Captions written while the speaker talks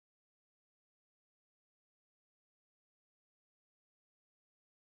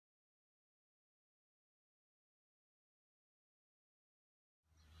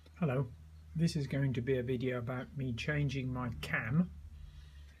Hello, this is going to be a video about me changing my cam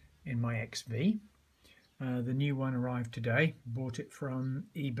in my XV. The new one arrived today, bought it from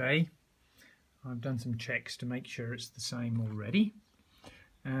eBay. I've done some checks to make sure it's the same already,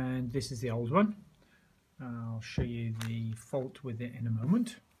 and this is the old one. I'll show you the fault with it in a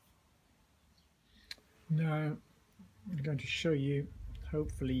moment. Now I'm going to show you,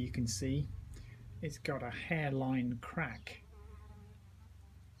 hopefully you can see, it's got a hairline crack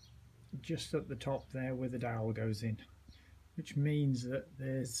just at the top there where the dowel goes in, which means that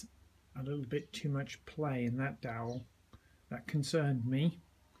there's a little bit too much play in that dowel. That concerned me,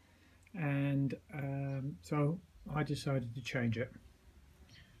 and so I decided to change it.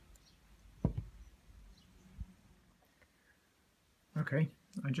 Okay,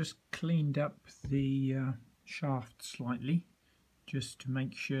 I just cleaned up the shaft slightly just to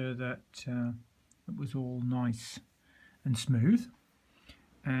make sure that it was all nice and smooth,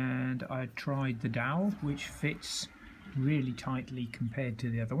 and I tried the dowel, which fits really tightly compared to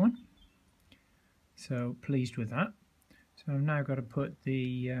the other one, so pleased with that. So I've now got to put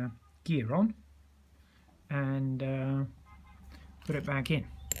the gear on and put it back in.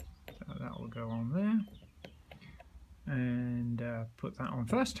 So that will go on there, and put that on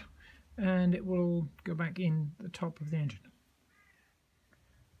first, and it will go back in the top of the engine.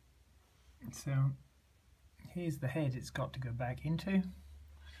 So here's the head it's got to go back into.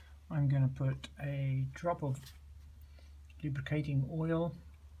 I'm going to put a drop of lubricating oil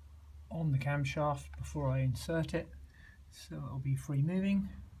on the camshaft before I insert it, so it'll be free moving.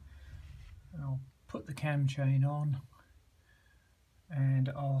 I'll put the cam chain on, and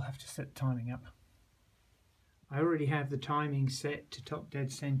I'll have to set the timing up. I already have the timing set to top dead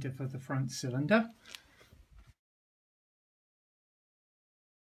center for the front cylinder.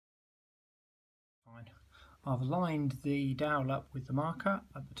 Fine. I've lined the dowel up with the marker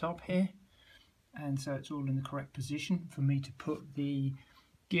at the top here, and so it's all in the correct position for me to put the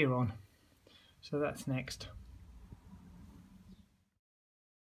gear on. So that's next.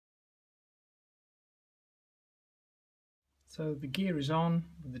 So the gear is on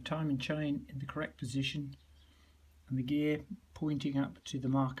with the timing chain in the correct position and the gear pointing up to the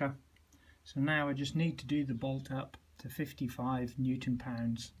marker. So now I just need to do the bolt up to 55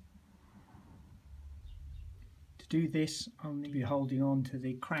 Newton-pounds. To do this, I'll need to be holding on to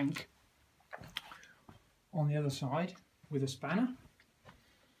the crank on the other side with a spanner.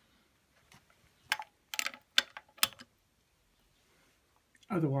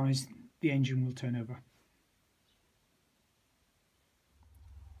 Otherwise the engine will turn over.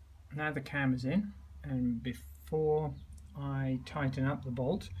 Now the cam is in, and before I tighten up the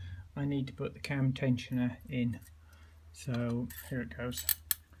bolt I need to put the cam tensioner in. So here it goes.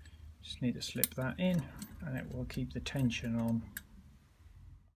 Just need to slip that in and it will keep the tension on.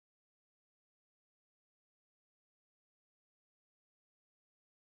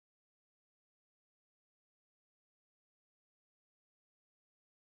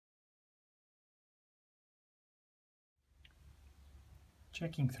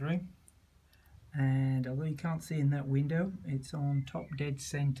 Checking through, and although you can't see in that window, it's on top dead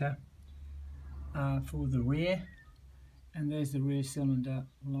center for the rear, and there's the rear cylinder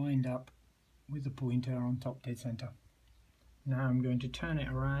lined up with the pointer on top dead center. Now I'm going to turn it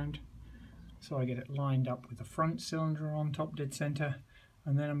around so I get it lined up with the front cylinder on top dead center,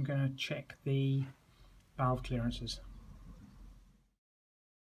 and then I'm going to check the valve clearances.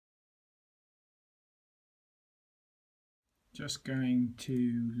 Just going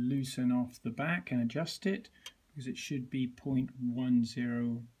to loosen off the back and adjust it, because it should be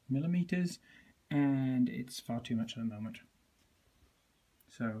 0.10 millimeters and it's far too much at the moment.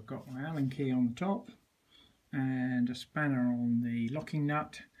 So I've got my Allen key on the top and a spanner on the locking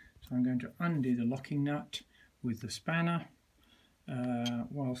nut, so I'm going to undo the locking nut with the spanner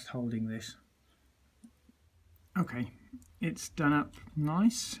whilst holding this. Okay, it's done up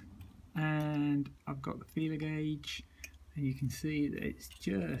nice, and I've got the feeler gauge, and you can see that it's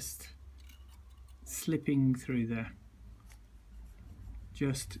just slipping through there,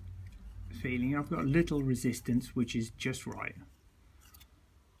 just feeling. I've got a little resistance, which is just right.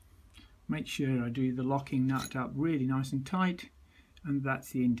 Make sure I do the locking nut up really nice and tight, and that's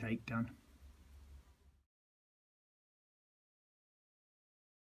the intake done.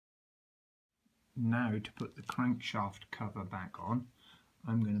 Now to put the crankshaft cover back on,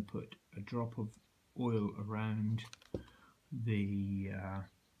 I'm going to put a drop of oil around the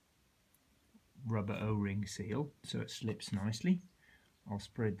rubber O-ring seal so it slips nicely. I'll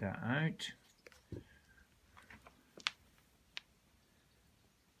spread that out.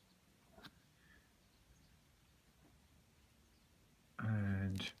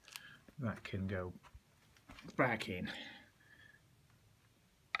 And that can go back in.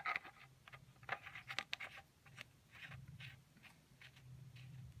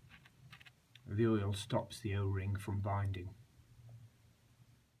 The oil stops the O-ring from binding.